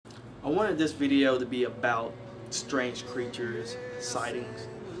I wanted this video to be about strange creatures, sightings.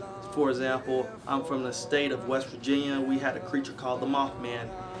 For example, I'm from the state of West Virginia. We had a creature called the Mothman.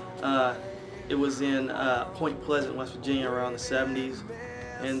 It was in Point Pleasant, West Virginia around the 70s,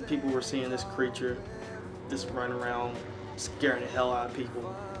 and people were seeing this creature just running around scaring the hell out of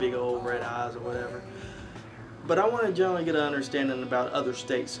people, big old red eyes or whatever. But I want to generally get an understanding about other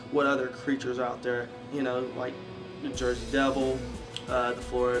states, what other creatures out there, you know, like the Jersey Devil, the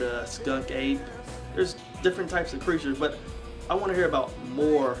Florida skunk ape. There's different types of creatures, but I want to hear about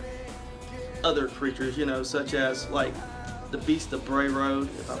more other creatures, you know, such as like the Beast of Bray Road,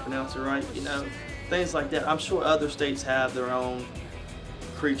 if I pronounce it right, you know, things like that. I'm sure other states have their own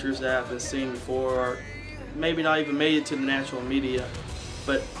creatures that have been seen before, or maybe not even made it to the national media,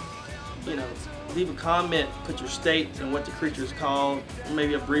 but, you know, leave a comment, put your state and what the creature is called,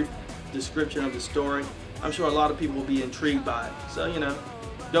 maybe a brief description of the story. I'm sure a lot of people will be intrigued by it. So, you know,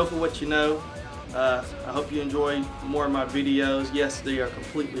 go for what you know. I hope you enjoy more of my videos. Yes, they are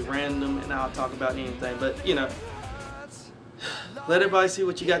completely random and I'll talk about anything, but, you know, let everybody see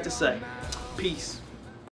what you got to say. Peace.